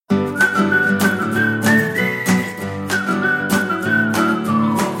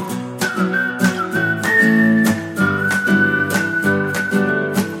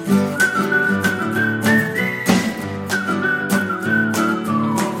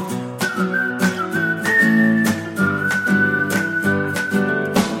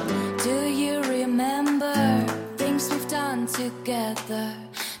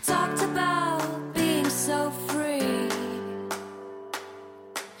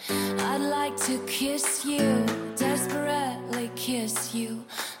I'd like to kiss you, desperately kiss you,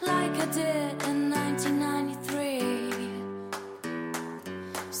 like I did in 1993.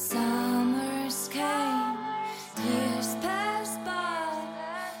 Summers came, years passed by,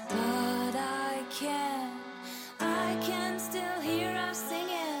 but I can still hear us singing.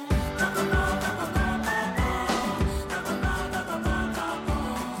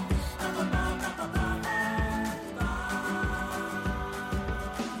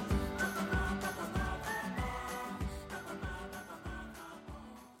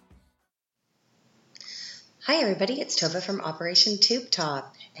 Hi everybody, it's Tova from Operation Tube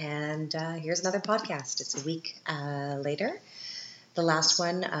Top, and here's another podcast. It's a week later. The last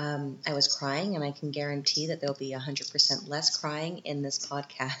one, I was crying, and I can guarantee that there'll be 100% less crying in this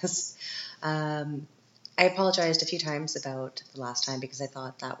podcast. I apologized a few times about the last time because I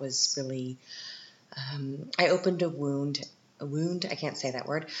thought that was really, I opened a wound, I can't say that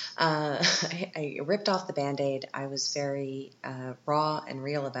word. I ripped off the Band-Aid. I was very raw and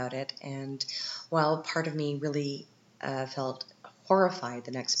real about it, and while part of me really felt horrified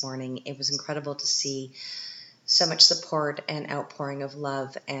the next morning, it was incredible to see so much support and outpouring of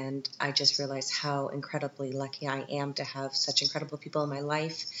love, and I just realized how incredibly lucky I am to have such incredible people in my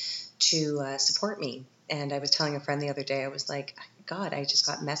life to support me. And I was telling a friend the other day, I was like, God, I just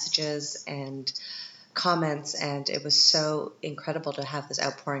got messages and comments, and it was so incredible to have this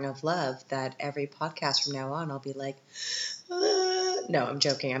outpouring of love that every podcast from now on I'll be like, no, I'm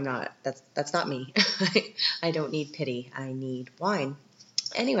joking. I'm not. That's not me. I don't need pity. I need wine.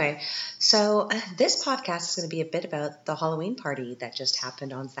 Anyway, so this podcast is going to be a bit about the Halloween party that just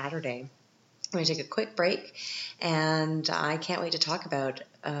happened on Saturday. I'm going to take a quick break, and I can't wait to talk about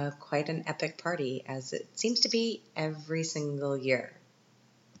quite an epic party, as it seems to be every single year.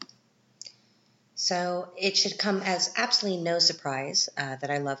 So it should come as absolutely no surprise that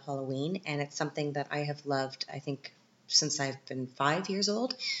I love Halloween, and it's something that I have loved, I think, since I've been 5 years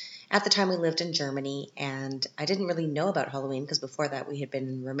old. At the time, we lived in Germany, and I didn't really know about Halloween because before that we had been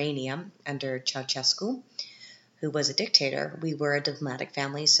in Romania under Ceausescu, who was a dictator. We were a diplomatic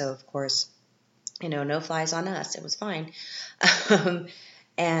family, so of course, no flies on us. It was fine.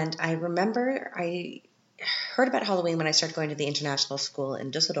 And I remember I heard about Halloween when I started going to the international school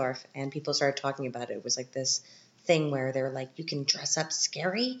in Dusseldorf, and people started talking about it. It was like this thing where they were like, you can dress up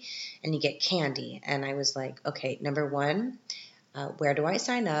scary and you get candy. And I was like, okay, number one, where do I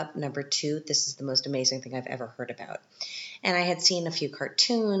sign up? Number two, this is the most amazing thing I've ever heard about. And I had seen a few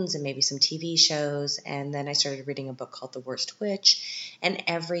cartoons and maybe some TV shows, and then I started reading a book called The Worst Witch, and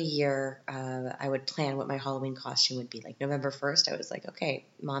every year I would plan what my Halloween costume would be. Like November 1st, I was like, okay,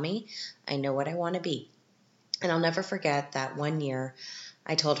 Mommy, I know what I want to be. And I'll never forget that one year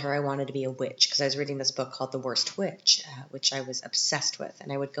I told her I wanted to be a witch because I was reading this book called The Worst Witch, which I was obsessed with.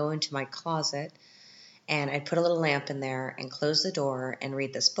 And I would go into my closet and I'd put a little lamp in there and close the door and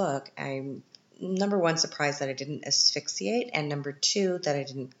read this book. I'm, number one, surprised that I didn't asphyxiate, and number two, that I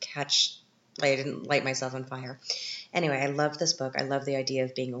didn't light myself on fire. Anyway, I loved this book. I loved the idea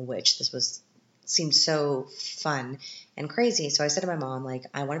of being a witch. Seemed so fun and crazy. So I said to my mom, like,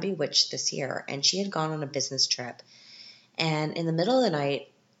 I want to be a witch this year. And she had gone on a business trip. And in the middle of the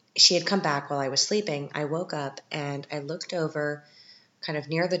night, she had come back while I was sleeping. I woke up and I looked over kind of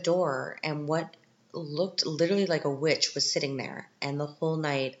near the door, and what looked literally like a witch was sitting there. And the whole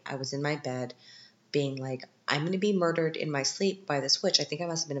night I was in my bed being like, I'm going to be murdered in my sleep by this witch. I think I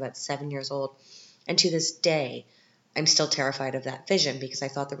must have been about 7 years old. And to this day, I'm still terrified of that vision because I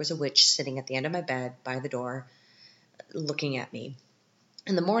thought there was a witch sitting at the end of my bed by the door looking at me.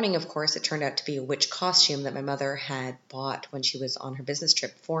 In the morning, of course, it turned out to be a witch costume that my mother had bought when she was on her business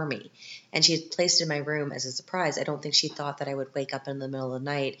trip for me. And she had placed it in my room as a surprise. I don't think she thought that I would wake up in the middle of the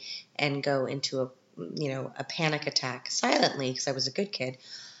night and go into a panic attack silently because I was a good kid.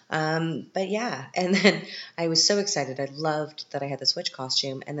 But yeah, and then I was so excited. I loved that I had this witch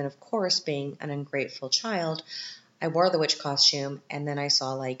costume. And then, of course, being an ungrateful child, I wore the witch costume, and then I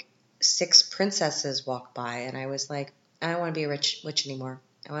saw like 6 princesses walk by, and I was like, I don't want to be a witch anymore.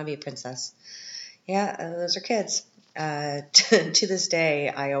 I want to be a princess. Yeah, those are kids. To this day,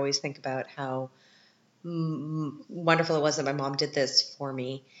 I always think about how wonderful it was that my mom did this for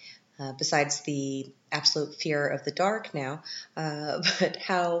me, besides the absolute fear of the dark now, but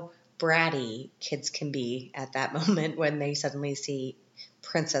how bratty kids can be at that moment when they suddenly see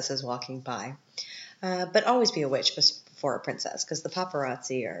princesses walking by. But always be a witch before a princess, because the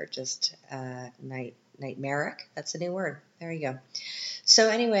paparazzi are just nightmaric. That's a new word. There you go. So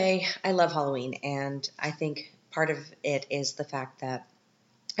anyway, I love Halloween, and I think part of it is the fact that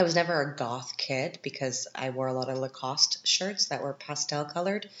I was never a goth kid because I wore a lot of Lacoste shirts that were pastel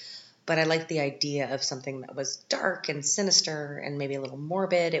colored, but I liked the idea of something that was dark and sinister and maybe a little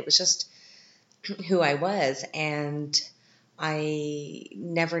morbid. It was just who I was, and I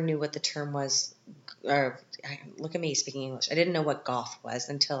never knew what the term was. Look at me speaking English. I didn't know what goth was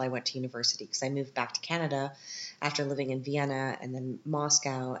until I went to university, because I moved back to Canada after living in Vienna and then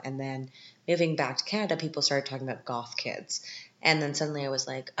Moscow, and then moving back to Canada, people started talking about goth kids. And then suddenly I was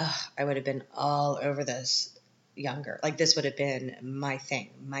like, oh, I would have been all over this younger. Like, this would have been my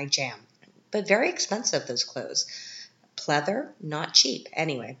thing, my jam. But very expensive, those clothes. Pleather, not cheap.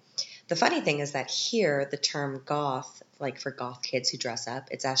 Anyway, the funny thing is that here, the term goth, like for goth kids who dress up,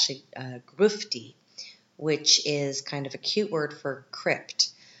 it's actually grufti, which is kind of a cute word for crypt.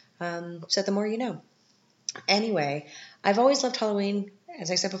 So the more you know. Anyway, I've always loved Halloween. As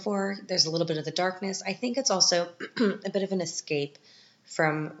I said before, there's a little bit of the darkness. I think it's also a bit of an escape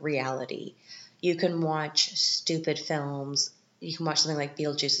from reality. You can watch stupid films. You can watch something like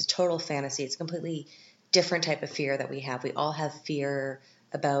Beetlejuice. It's total fantasy. It's a completely different type of fear that we have. We all have fear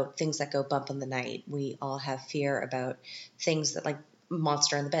about things that go bump in the night. We all have fear about things that, like,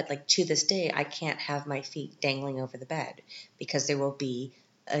 monster in the bed. Like, to this day, I can't have my feet dangling over the bed because there will be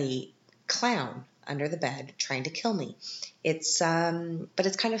a clown under the bed trying to kill me. It's but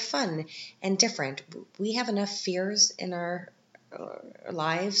it's kind of fun and different. We have enough fears in our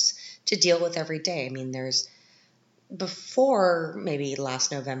lives to deal with every day. I mean, before maybe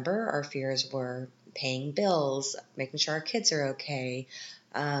last November, our fears were paying bills, making sure our kids are okay,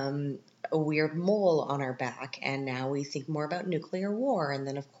 a weird mole on our back, and now we think more about nuclear war. And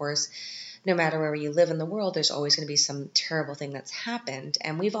then, of course, no matter where you live in the world, there's always going to be some terrible thing that's happened.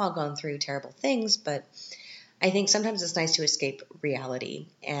 And we've all gone through terrible things, but I think sometimes it's nice to escape reality.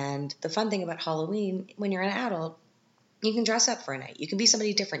 And the fun thing about Halloween, when you're an adult, you can dress up for a night. You can be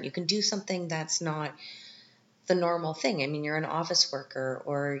somebody different. You can do something that's not the normal thing. I mean, you're an office worker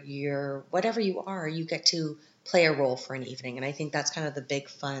or you're whatever you are, you get to play a role for an evening. And I think that's kind of the big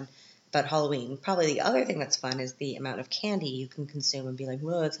fun about Halloween. Probably the other thing that's fun is the amount of candy you can consume and be like,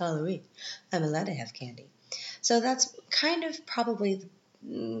 whoa, it's Halloween. I'm allowed to have candy. So that's kind of probably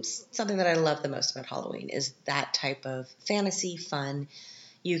something that I love the most about Halloween, is that type of fantasy fun.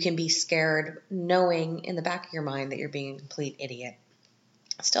 You can be scared knowing in the back of your mind that you're being a complete idiot.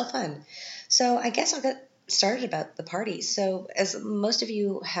 It's still fun. So I guess I'll get started about the party. So as most of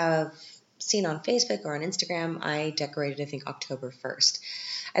you have seen on Facebook or on Instagram, I decorated, I think, October 1st.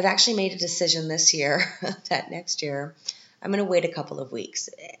 I've actually made a decision this year that next year I'm going to wait a couple of weeks.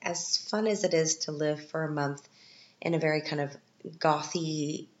 As fun as it is to live for a month in a very kind of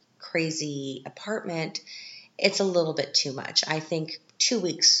gothy, crazy apartment, it's a little bit too much. I think 2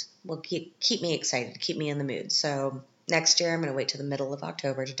 weeks will keep me excited, keep me in the mood. So next year I'm going to wait till the middle of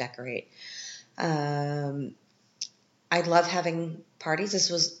October to decorate. I love having parties.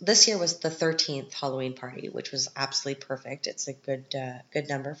 This year was the 13th Halloween party, which was absolutely perfect. It's a good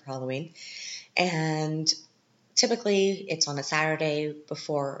number for Halloween. And typically it's on a Saturday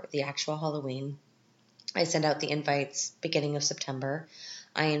before the actual Halloween. I send out the invites beginning of September.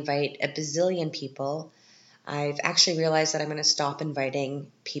 I invite a bazillion people. I've actually realized that I'm going to stop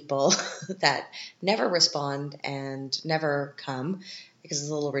inviting people that never respond and never come, because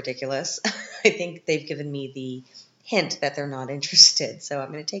it's a little ridiculous. I think they've given me the hint that they're not interested. So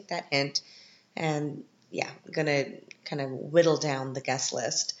I'm going to take that hint and, yeah, I'm going to kind of whittle down the guest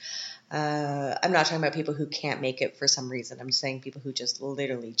list. I'm not talking about people who can't make it for some reason. I'm saying people who just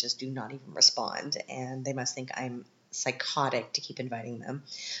literally just do not even respond, and they must think I'm psychotic to keep inviting them.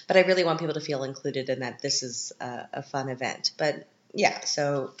 But I really want people to feel included and that this is a fun event. But yeah,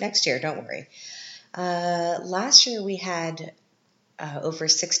 so next year, don't worry. Last year we had over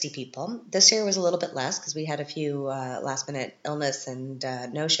 60 people. This year was a little bit less because we had a few last minute illness and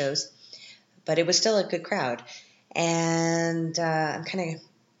no shows, but it was still a good crowd. And I'm kind of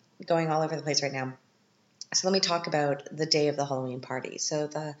going all over the place right now. So let me talk about the day of the Halloween party. So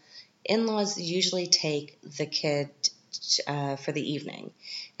the in-laws usually take the kid for the evening,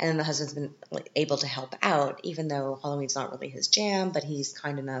 and then the husband's been able to help out, even though Halloween's not really his jam, but he's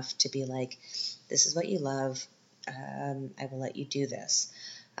kind enough to be like, this is what you love, I will let you do this.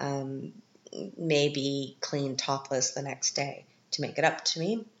 Maybe clean topless the next day to make it up to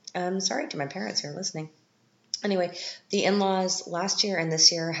me. Sorry to my parents who are listening. Anyway, the in-laws last year and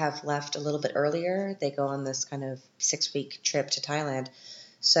this year have left a little bit earlier. They go on this kind of 6-week trip to Thailand.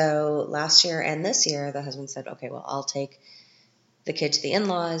 So last year and this year, the husband said, okay, well, I'll take the kid to the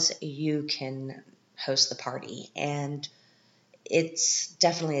in-laws. You can host the party. And it's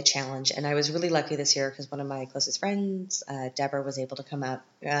definitely a challenge. And I was really lucky this year because one of my closest friends, Deborah, was able to come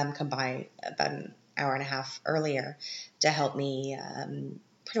by about an hour and a half earlier to help me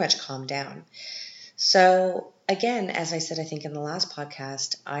pretty much calm down. So again, as I said, I think in the last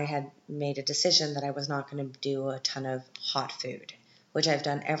podcast, I had made a decision that I was not going to do a ton of hot food, which I've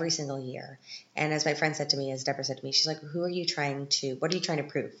done every single year. And as my friend said to me, as Deborah said to me, she's like, what are you trying to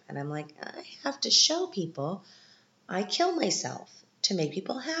prove? And I'm like, I have to show people I kill myself to make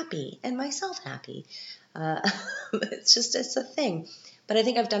people happy and myself happy. It's a thing. But I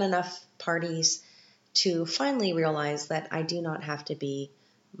think I've done enough parties to finally realize that I do not have to be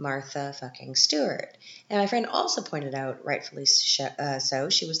Martha fucking Stewart. And my friend also pointed out, rightfully so,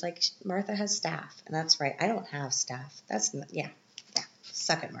 she was like, Martha has staff. And that's right. I don't have staff. Yeah.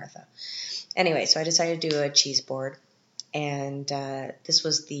 Suck it, Martha. Anyway, so I decided to do a cheese board. And this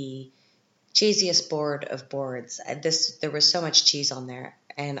was the cheesiest board of boards. There was so much cheese on there.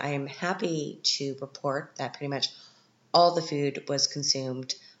 And I am happy to report that pretty much all the food was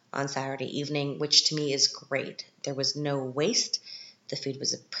consumed on Saturday evening, which to me is great. There was no waste. The food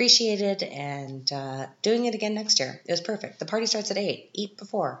was appreciated, and doing it again next year. It was perfect. The party starts at 8. Eat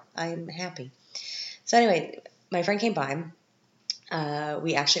before. I'm happy. So anyway, my friend came by.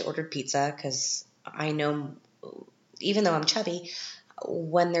 We actually ordered pizza because I know, even though I'm chubby,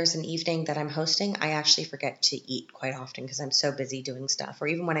 when there's an evening that I'm hosting, I actually forget to eat quite often because I'm so busy doing stuff. Or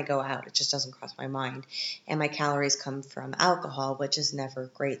even when I go out, it just doesn't cross my mind. And my calories come from alcohol, which is never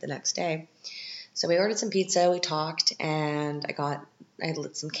great the next day. So we ordered some pizza, we talked, and I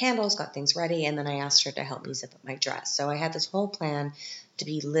lit some candles, got things ready, and then I asked her to help me zip up my dress. So I had this whole plan to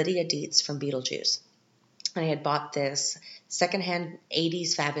be Lydia Dietz from Beetlejuice. And I had bought this secondhand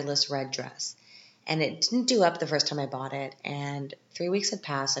 80s fabulous red dress. And it didn't do up the first time I bought it. And 3 weeks had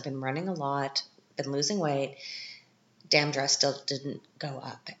passed. I've been running a lot, been losing weight. Damn dress still didn't go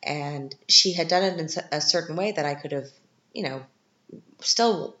up. And she had done it in a certain way that I could have,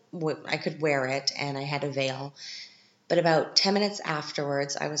 I could wear it, and I had a veil. But about 10 minutes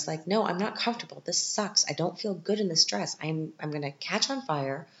afterwards, I was like, no, I'm not comfortable. This sucks. I don't feel good in this dress. I'm going to catch on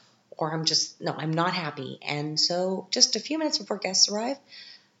fire, or I'm not happy. And so just a few minutes before guests arrived,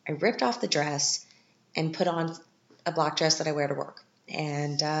 I ripped off the dress and put on a black dress that I wear to work.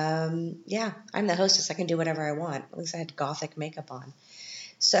 And I'm the hostess. I can do whatever I want. At least I had gothic makeup on.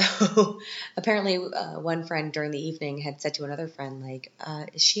 So apparently one friend during the evening had said to another friend, like,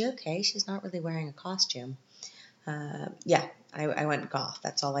 is she okay? She's not really wearing a costume. I went goth.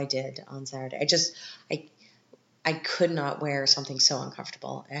 That's all I did on Saturday. I could not wear something so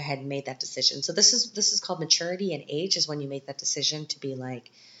uncomfortable. I had made that decision. So this is called maturity and age, is when you make that decision to be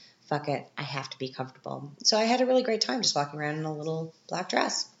like, fuck it, I have to be comfortable. So I had a really great time just walking around in a little black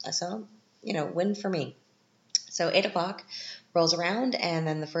dress. So, win for me. So 8 o'clock rolls around, and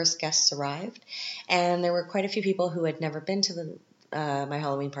then the first guests arrived, and there were quite a few people who had never been to my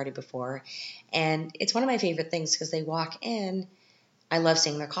Halloween party before, and it's one of my favorite things because they walk in. I love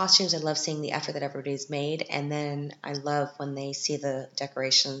seeing their costumes. I love seeing the effort that everybody's made, and then I love when they see the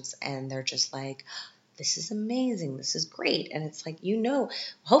decorations and they're just like, this is amazing, this is great. And it's like,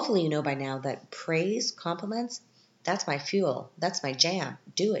 hopefully by now that praise, compliments, that's my fuel, that's my jam.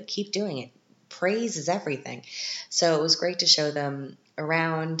 Do it, keep doing it. Praise is everything. So it was great to show them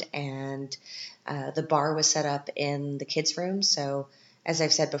around, and the bar was set up in the kids' room. So as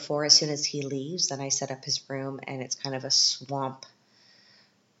I've said before, as soon as he leaves, then I set up his room, and it's kind of a swamp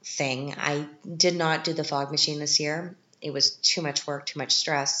thing. I did not do the fog machine this year. It was too much work, too much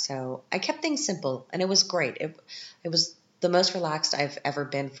stress. So I kept things simple, and it was great. It was the most relaxed I've ever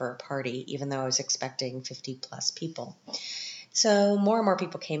been for a party, even though I was expecting 50 plus people. So more and more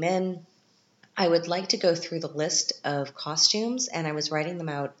people came in. I would like to go through the list of costumes, and I was writing them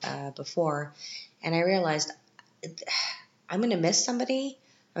out before, and I realized I'm going to miss somebody.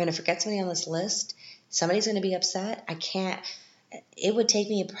 I'm going to forget somebody on this list. Somebody's going to be upset. It would take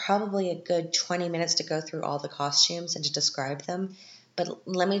me probably a good 20 minutes to go through all the costumes and to describe them. But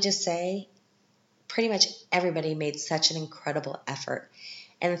let me just say, pretty much everybody made such an incredible effort.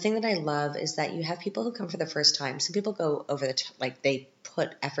 And the thing that I love is that you have people who come for the first time. Some people go over the top, like they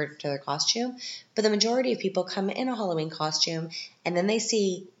put effort into their costume. But the majority of people come in a Halloween costume, and then they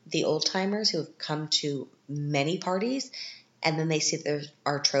see the old timers who have come to many parties, and then they see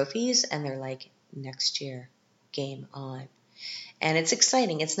our trophies, and they're like, next year, game on. And it's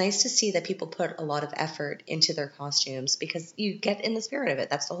exciting. It's nice to see that people put a lot of effort into their costumes because you get in the spirit of it.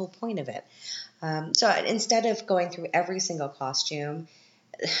 That's the whole point of it. So instead of going through every single costume,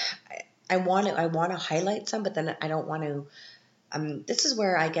 I want to highlight some, but then I don't want to This is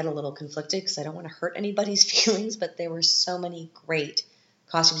where I get a little conflicted because I don't want to hurt anybody's feelings, but there were so many great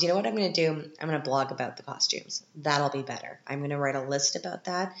costumes. You know what I'm going to do? I'm going to blog about the costumes. That'll be better. I'm going to write a list about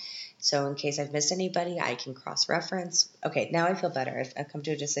that. So in case I've missed anybody, I can cross-reference. Okay, now I feel better. I've come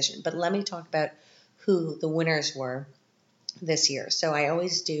to a decision. But let me talk about who the winners were this year. So I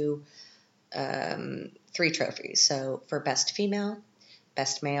always do 3 trophies. So for best female,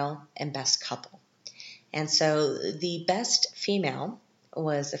 best male, and best couple. And so the best female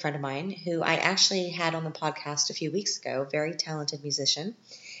was a friend of mine who I actually had on the podcast a few weeks ago, very talented musician.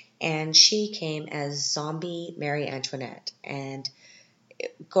 And she came as Zombie Marie Antoinette. And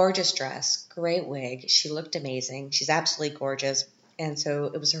gorgeous dress, great wig. She looked amazing. She's absolutely gorgeous. And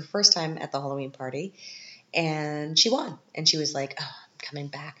so it was her first time at the Halloween party. And she won. And she was like, oh, I'm coming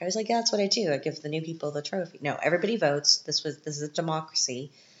back. I was like, yeah, that's what I do. I give the new people the trophy. No, everybody votes. This is a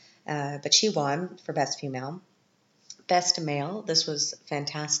democracy. But she won for best female. Best male, this was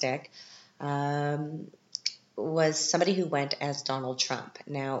fantastic, was somebody who went as Donald Trump.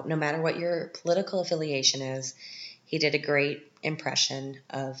 Now, no matter what your political affiliation is, he did a great impression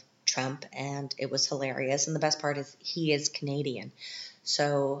of Trump, and it was hilarious. And the best part is he is Canadian.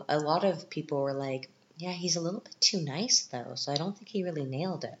 So a lot of people were like, yeah, he's a little bit too nice, though, so I don't think he really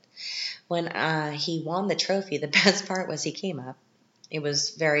nailed it. When he won the trophy, the best part was he came up. It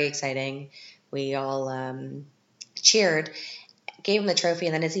was very exciting. We all cheered, gave him the trophy,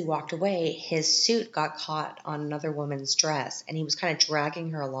 and then as he walked away, his suit got caught on another woman's dress, and he was kind of dragging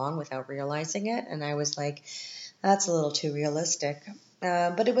her along without realizing it. And I was like, that's a little too realistic.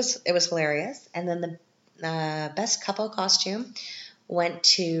 But it was hilarious. And then the best couple costume went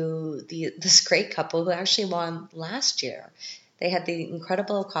to this great couple who actually won last year. They had the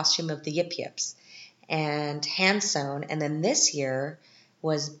incredible costume of the Yip Yips and hand sewn, and then this year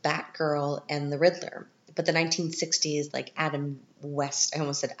was Batgirl and the Riddler. But the 1960s, like Adam West, I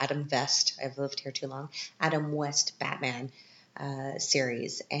almost said Adam Vest, I've lived here too long, Adam West Batman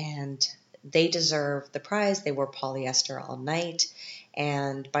series. And they deserve the prize. They wore polyester all night.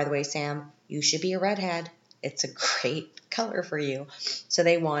 And by the way, Sam, you should be a redhead. It's a great color for you. So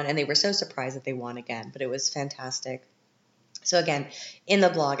they won, and they were so surprised that they won again, but it was fantastic. So again, in the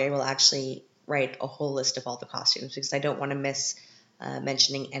blog, I will actually write a whole list of all the costumes because I don't want to miss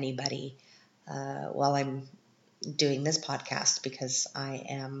mentioning anybody while I'm doing this podcast, because I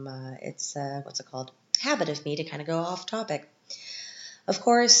am, what's it called? Habit of me to kind of go off topic. Of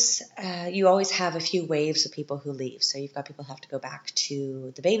course, you always have a few waves of people who leave. So you've got people who have to go back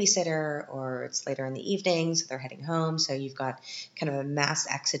to the babysitter, or it's later in the evening, so they're heading home. So you've got kind of a mass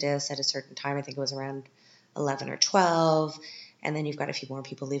exodus at a certain time. I think it was around 11 or 12. And then you've got a few more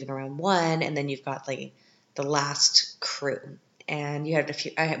people leaving around 1. And then you've got like the last crew. And we had a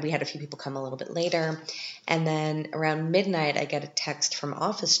few people come a little bit later. And then around midnight, I get a text from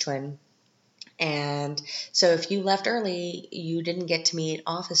Office Twin. And so if you left early, you didn't get to meet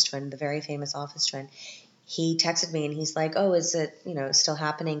Office Twin, the very famous Office Twin. He texted me and he's like, oh, is it, still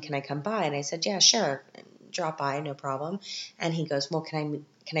happening? Can I come by? And I said, yeah, sure. Drop by, no problem. And he goes, well, can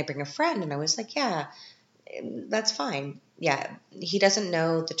I bring a friend? And I was like, yeah, that's fine. Yeah. He doesn't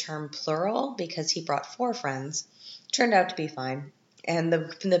know the term plural because he brought 4 friends. Turned out to be fine. And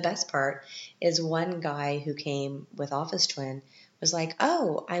the best part is one guy who came with Office Twin was like,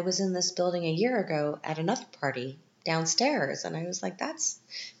 oh, I was in this building a year ago at another party downstairs. And I was like, that's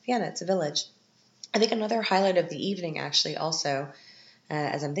Vienna, it's a village. I think another highlight of the evening, actually, also,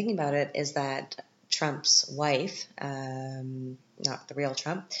 as I'm thinking about it, is that Trump's wife, not the real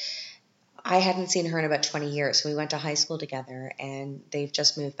Trump, I hadn't seen her in about 20 years. So we went to high school together, and they've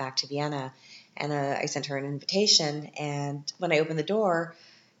just moved back to Vienna. And I sent her an invitation. And when I opened the door,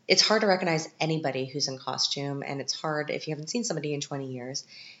 it's hard to recognize anybody who's in costume, and it's hard if you haven't seen somebody in 20 years.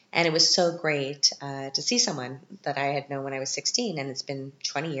 And it was so great to see someone that I had known when I was 16, and it's been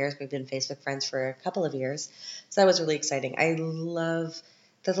 20 years. We've been Facebook friends for a couple of years. So that was really exciting. I love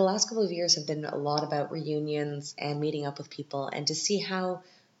that the last couple of years have been a lot about reunions and meeting up with people and to see how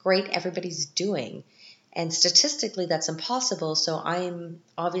great everybody's doing. And statistically, that's impossible, so I'm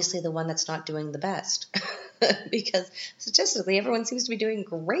obviously the one that's not doing the best. Because statistically, everyone seems to be doing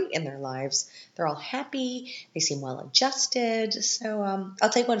great in their lives. They're all happy. They seem well adjusted. So I'll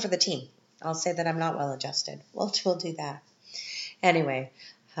take one for the team. I'll say that I'm not well adjusted. We'll do that. Anyway,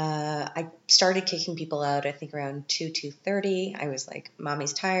 I started kicking people out, I think around 2:30. I was like,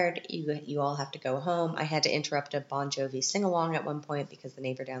 Mommy's tired. You all have to go home. I had to interrupt a Bon Jovi sing-along at one point because the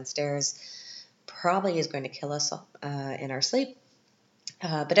neighbor downstairs probably is going to kill us in our sleep.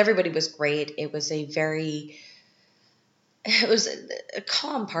 But everybody was great. It was a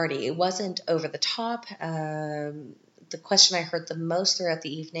calm party. It wasn't over the top. the question I heard the most throughout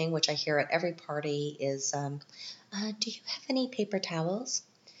the evening, which I hear at every party, is, do you have any paper towels?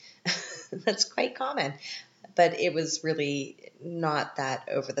 That's quite common. But it was really not that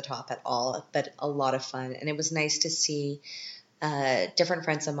over the top at all, but a lot of fun. And it was nice to see different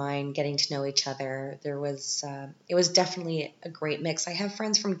friends of mine getting to know each other. It was definitely a great mix. I have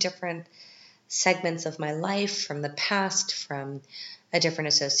friends from different segments of my life, from the past, from a different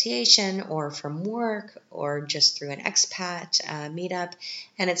association, or from work, or just through an expat meetup.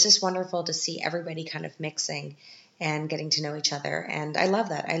 And it's just wonderful to see everybody kind of mixing and getting to know each other. And I love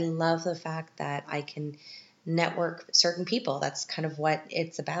that. I love the fact that I can network with certain people. That's kind of what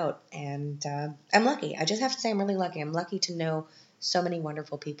it's about. And I'm lucky. I just have to say I'm really lucky. I'm lucky to know so many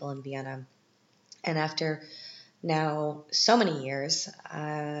wonderful people in Vienna. And after now so many years,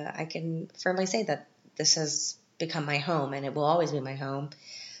 I can firmly say that this has become my home, and it will always be my home,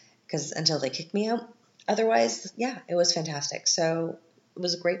 because until they kick me out. Otherwise, yeah, it was fantastic. So it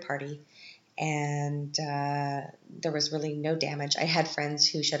was a great party. And there was really no damage. I had friends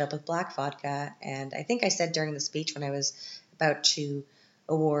who showed up with black vodka, and I think I said during the speech when I was about to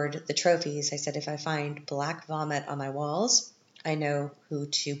award the trophies, I said, if I find black vomit on my walls, I know who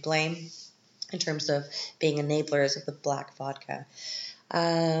to blame in terms of being enablers of the black vodka.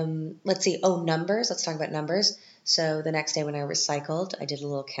 Let's see. Oh, numbers. Let's talk about numbers. So the next day when I recycled, I did a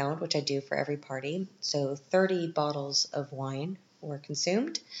little count, which I do for every party. So 30 bottles of wine were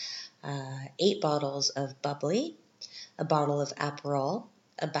consumed. 8 bottles of bubbly, a bottle of Aperol,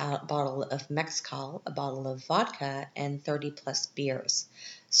 a bottle of Mezcal, a bottle of vodka, and 30 plus beers.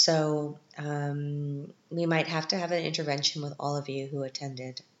 So we might have to have an intervention with all of you who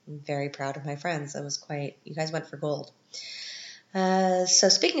attended. I'm very proud of my friends. You guys went for gold. So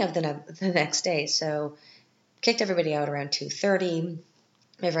speaking of the next day, so kicked everybody out around 2:30.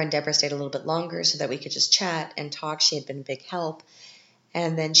 My friend Deborah stayed a little bit longer so that we could just chat and talk. She had been a big help.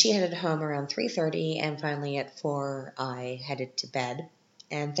 And then she headed home around 3:30, and finally at 4, I headed to bed.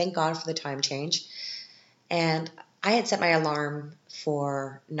 And thank God for the time change. And I had set my alarm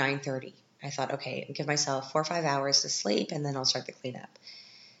for 9:30. I thought, okay, I'll give myself 4 or 5 hours to sleep, and then I'll start the cleanup.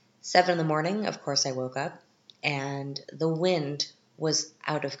 7 in the morning, of course, I woke up, and the wind was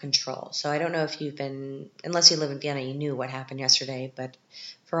out of control. So I don't know if unless you live in Vienna, you knew what happened yesterday, but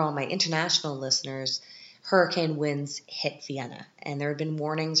for all my international listeners, hurricane winds hit Vienna, and there had been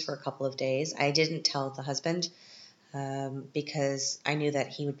warnings for a couple of days. I didn't tell the husband because I knew that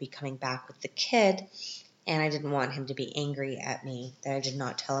he would be coming back with the kid, and I didn't want him to be angry at me that I did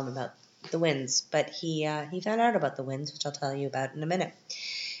not tell him about the winds. But he found out about the winds, which I'll tell you about in a minute.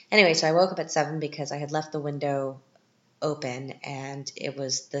 Anyway, so I woke up at 7 because I had left the window open, and it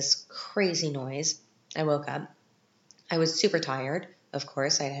was this crazy noise. I woke up. I was super tired, of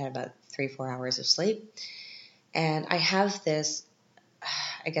course. I had about 3-4 hours of sleep. And I have this,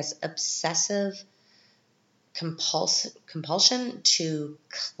 I guess, obsessive compulsion to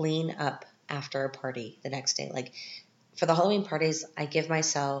clean up after a party the next day. Like for the Halloween parties, I give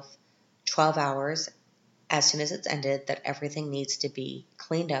myself 12 hours as soon as it's ended that everything needs to be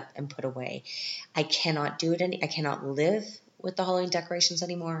cleaned up and put away. I cannot do it I cannot live with the Halloween decorations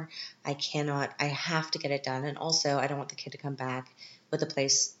anymore. I have to get it done. And also, I don't want the kid to come back with the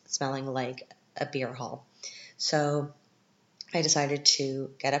place smelling like a beer hall. So I decided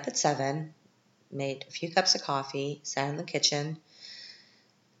to get up at 7, made a few cups of coffee, sat in the kitchen,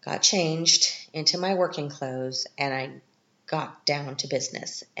 got changed into my working clothes, and I got down to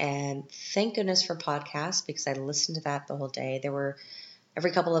business. And thank goodness for podcasts, because I listened to that the whole day. There were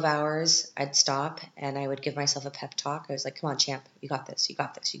every couple of hours I'd stop and I would give myself a pep talk. I was like, come on, champ, you got this.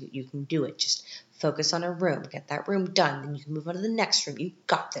 You can do it. Just focus on a room, get that room done, then you can move on to the next room. You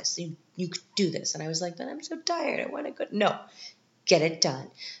got this. You could do this. And I was like, but I'm so tired. I want to go. No, get it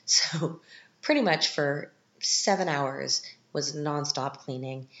done. So pretty much for 7 hours was nonstop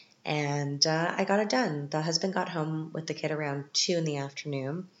cleaning. And I got it done. The husband got home with the kid around 2 in the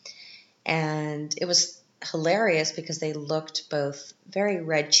afternoon. And it was hilarious because they looked both very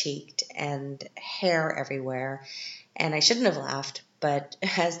red-cheeked and hair everywhere. And I shouldn't have laughed, but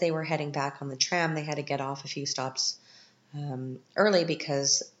as they were heading back on the tram, they had to get off a few stops early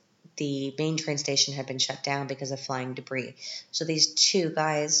because the main train station had been shut down because of flying debris. So these 2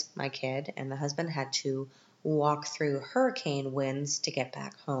 guys, my kid and the husband, had to walk through hurricane winds to get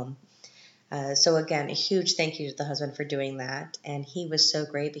back home. So again, a huge thank you to the husband for doing that. And he was so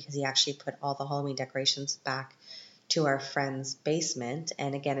great because he actually put all the Halloween decorations back to our friend's basement.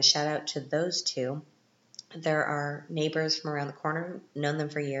 And again, a shout out to those 2. They're our neighbors from around the corner, known them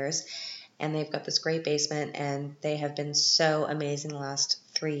for years. And they've got this great basement, and they have been so amazing the last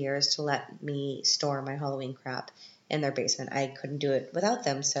 3 years to let me store my Halloween crap in their basement. I couldn't do it without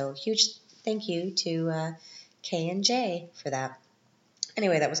them. So huge thank you to K&J for that.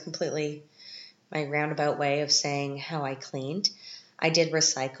 Anyway, that was completely my roundabout way of saying how I cleaned. I did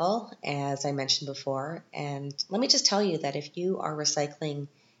recycle, as I mentioned before. And let me just tell you that if you are recycling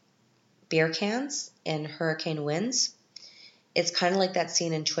beer cans in hurricane winds, it's kind of like that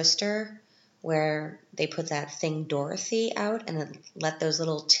scene in Twister where they put that thing Dorothy out and then let those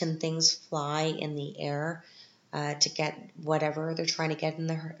little tin things fly in the air to get whatever they're trying to get in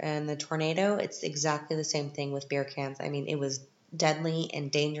the tornado. It's exactly the same thing with beer cans. I mean, it was deadly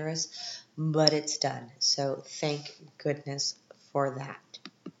and dangerous, but it's done. So thank goodness for that.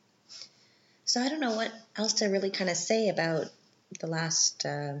 So I don't know what else to really kind of say about the last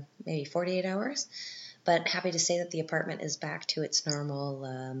maybe 48 hours, but happy to say that the apartment is back to its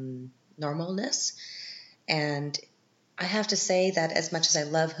normalness. And I have to say that as much as I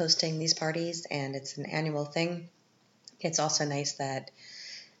love hosting these parties and it's an annual thing, it's also nice that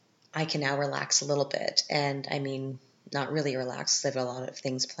I can now relax a little bit. And I mean, not really relax, because I have a lot of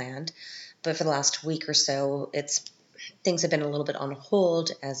things planned. But for the last week or so, things have been a little bit on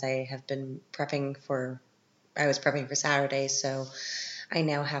hold as I have been I was prepping for Saturday. So I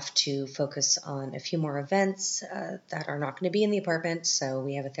now have to focus on a few more events that are not going to be in the apartment. So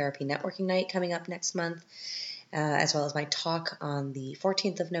we have a therapy networking night coming up next month, as well as my talk on the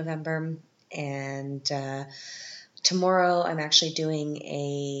 14th of November. And tomorrow I'm actually doing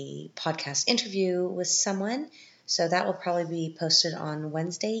a podcast interview with someone. So that will probably be posted on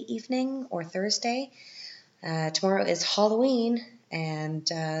Wednesday evening or Thursday. Tomorrow is Halloween, and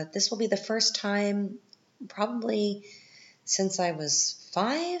this will be the first time probably since I was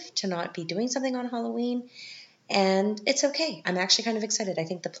 5 to not be doing something on Halloween. And it's okay. I'm actually kind of excited. I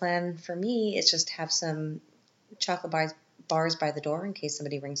think the plan for me is just have some chocolate bars by the door in case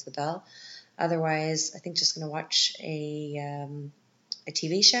somebody rings the bell. Otherwise, I think just going to watch a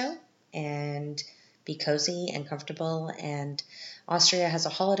TV show and be cozy and comfortable. And Austria has a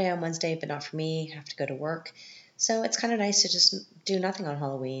holiday on Wednesday, but not for me. I have to go to work. So it's kind of nice to just do nothing on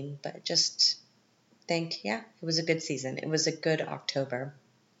Halloween, but just think, yeah, it was a good season. It was a good October.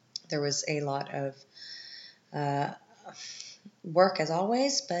 There was a lot of work as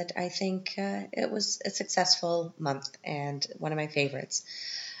always, but I think it was a successful month and one of my favorites.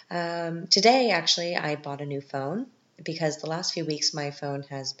 Today, actually, I bought a new phone because the last few weeks my phone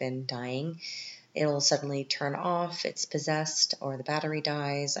has been dying. It'll suddenly turn off, it's possessed, or the battery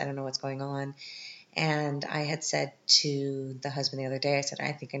dies. I don't know what's going on. And I had said to the husband the other day, I said,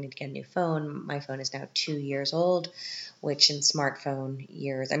 I think I need to get a new phone. My phone is now 2 years old, which in smartphone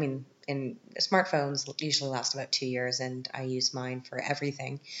years, in smartphones usually last about 2 years, and I use mine for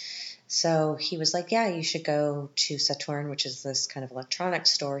everything. So he was like, yeah, you should go to Saturn, which is this kind of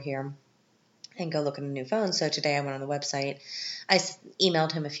electronics store here, and go look at a new phone. So today I went on the website. I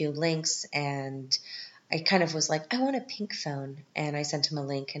emailed him a few links, and I kind of was like, I want a pink phone. And I sent him a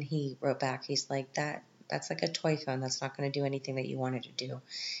link, and he wrote back. He's like, that's like a toy phone. That's not going to do anything that you wanted to do.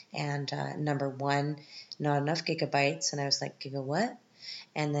 And number one, not enough gigabytes. And I was like, giga what?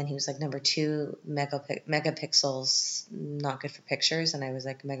 And then he was like, number 2, megapixels, not good for pictures. And I was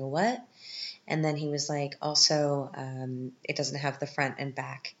like, mega what? And then he was like, also, it doesn't have the front and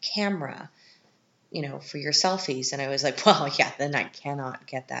back camera, for your selfies. And I was like, well, yeah, then I cannot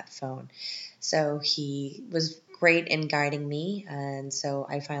get that phone. So he was great in guiding me. And so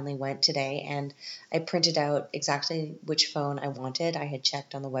I finally went today and I printed out exactly which phone I wanted. I had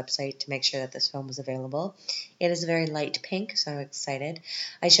checked on the website to make sure that this phone was available. It is a very light pink, so I'm excited.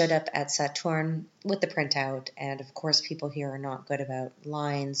 I showed up at Saturn with the printout. And of course, people here are not good about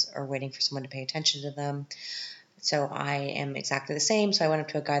lines or waiting for someone to pay attention to them. So I am exactly the same. So I went up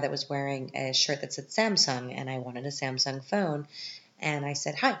to a guy that was wearing a shirt that said Samsung, and I wanted a Samsung phone. And I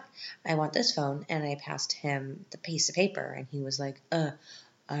said, hi, I want this phone. And I passed him the piece of paper. And he was like,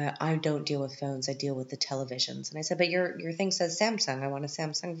 I don't deal with phones. I deal with the televisions. And I said, but your thing says Samsung. I want a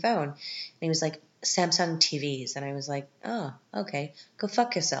Samsung phone. And he was like, Samsung TVs. And I was like, oh, okay, go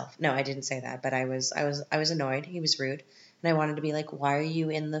fuck yourself. No, I didn't say that, but I was annoyed. He was rude. And I wanted to be like, why are you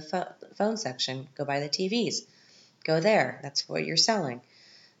in the phone section? Go buy the TVs. Go there. That's what you're selling.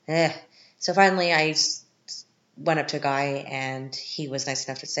 So finally I went up to a guy and he was nice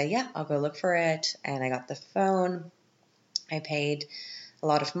enough to say, yeah, I'll go look for it. And I got the phone. I paid a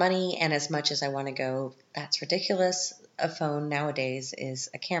lot of money. And as much as I want to go, that's ridiculous. A phone nowadays is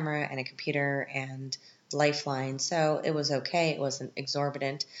a camera and a computer and lifeline. So it was okay. It wasn't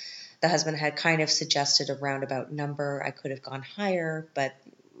exorbitant. The husband had kind of suggested a roundabout number. I could have gone higher, but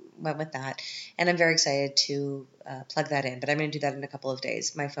went with that. And I'm very excited to plug that in. But I'm going to do that in a couple of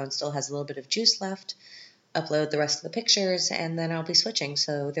days. My phone still has a little bit of juice left, upload the rest of the pictures, and then I'll be switching.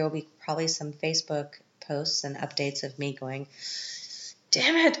 So there will be probably some Facebook posts and updates of me going,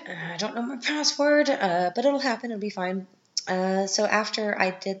 damn it, I don't know my password, but it'll happen. It'll be fine. So after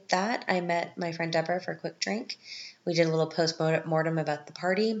I did that, I met my friend Deborah for a quick drink. We did a little post-mortem about the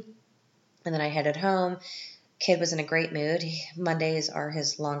party, and then I headed home. Kid was in a great mood. Mondays are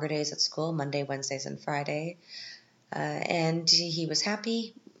his longer days at school, Monday, Wednesdays, and Friday. And he was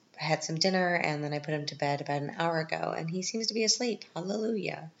happy, had some dinner, and then I put him to bed about an hour ago, and he seems to be asleep.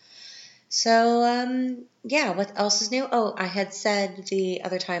 Hallelujah. So, yeah, what else is new? Oh, I had said the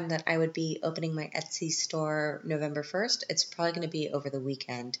other time that I would be opening my Etsy store November 1st. It's probably going to be over the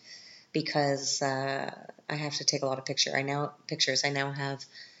weekend because I have to take a lot of pictures. I now have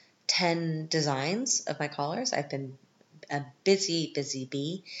 10 designs of my collars. I've been a busy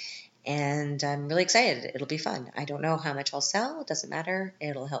bee, and I'm really excited. It'll be fun. I don't know how much I'll sell. It doesn't matter.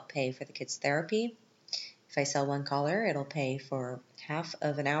 It'll help pay for the kids' therapy. If I sell one collar, it'll pay for half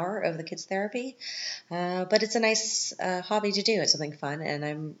of an hour of the kids' therapy. But it's a nice hobby to do. It's something fun,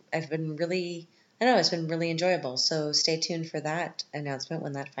 and it's been really enjoyable. So stay tuned for that announcement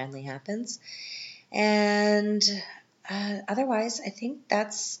when that finally happens. And otherwise, I think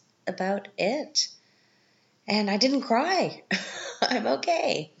that's about it. And I didn't cry. I'm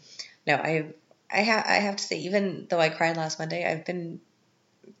okay. No, I have to say, even though I cried last Monday, I've been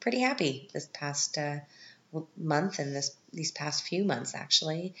pretty happy this past month and these past few months,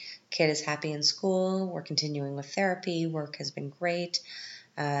 actually. Kid is happy in school. We're continuing with therapy. Work has been great.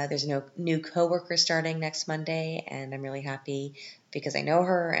 There's no new coworker starting next Monday, and I'm really happy because I know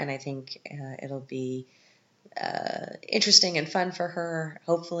her, and I think it'll be interesting and fun for her,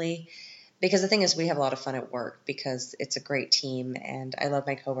 hopefully. Because the thing is, we have a lot of fun at work because it's a great team, and I love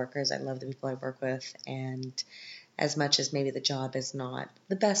my coworkers. I love the people I work with, and as much as maybe the job is not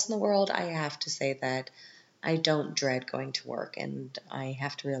the best in the world, I have to say that I don't dread going to work, and I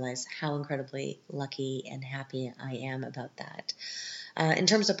have to realize how incredibly lucky and happy I am about that. In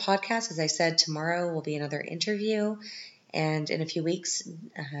terms of podcasts, as I said, tomorrow will be another interview, and in a few weeks,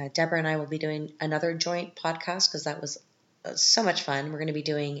 Deborah and I will be doing another joint podcast because that was so much fun. We're going to be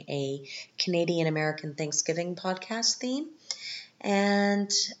doing a Canadian-American Thanksgiving podcast theme,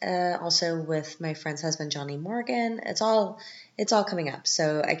 and also with my friend's husband, Johnny Morgan. It's all coming up,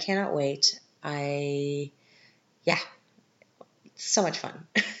 so I cannot wait. It's so much fun.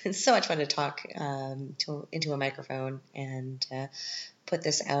 It's so much fun to talk into a microphone and put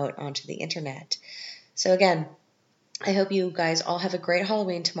this out onto the internet. So again, I hope you guys all have a great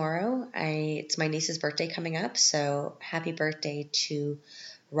Halloween tomorrow. It's my niece's birthday coming up, so happy birthday to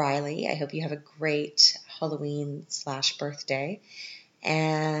Riley. I hope you have a great Halloween/birthday.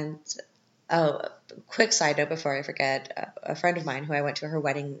 And quick side note before I forget, a friend of mine who I went to her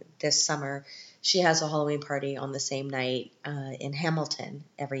wedding this summer, she has a Halloween party on the same night in Hamilton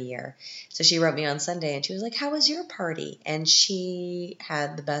every year. So she wrote me on Sunday and she was like, how was your party? And she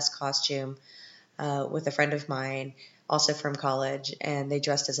had the best costume with a friend of mine, also from college, and they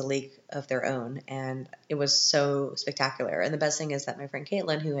dressed as a league of their own, and it was so spectacular. And the best thing is that my friend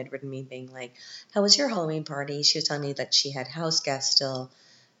Caitlin, who had written me being like, how was your Halloween party? She was telling me that she had house guests still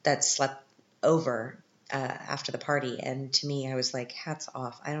that slept over after the party, and to me, I was like, hats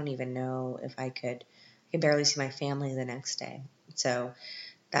off. I don't even know if I could barely see my family the next day. So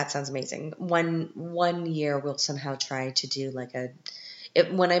that sounds amazing. One year we'll somehow try to do like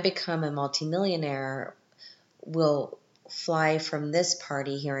when I become a multimillionaire, we'll fly from this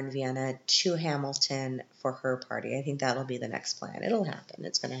party here in Vienna to Hamilton for her party. I think that'll be the next plan. It'll happen.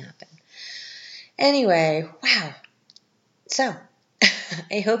 It's going to happen. Anyway, wow. So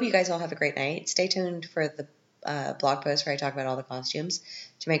I hope you guys all have a great night. Stay tuned for the blog post where I talk about all the costumes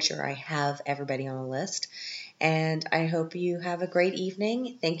to make sure I have everybody on the list. And I hope you have a great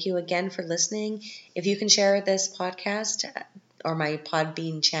evening. Thank you again for listening. If you can share this podcast or my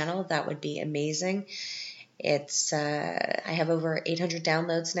Podbean channel, that would be amazing. I have over 800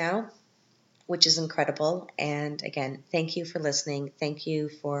 downloads now, which is incredible. And again, thank you for listening. Thank you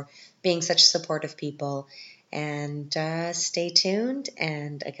for being such supportive people. And stay tuned.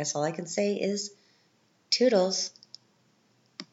 And I guess all I can say is toodles.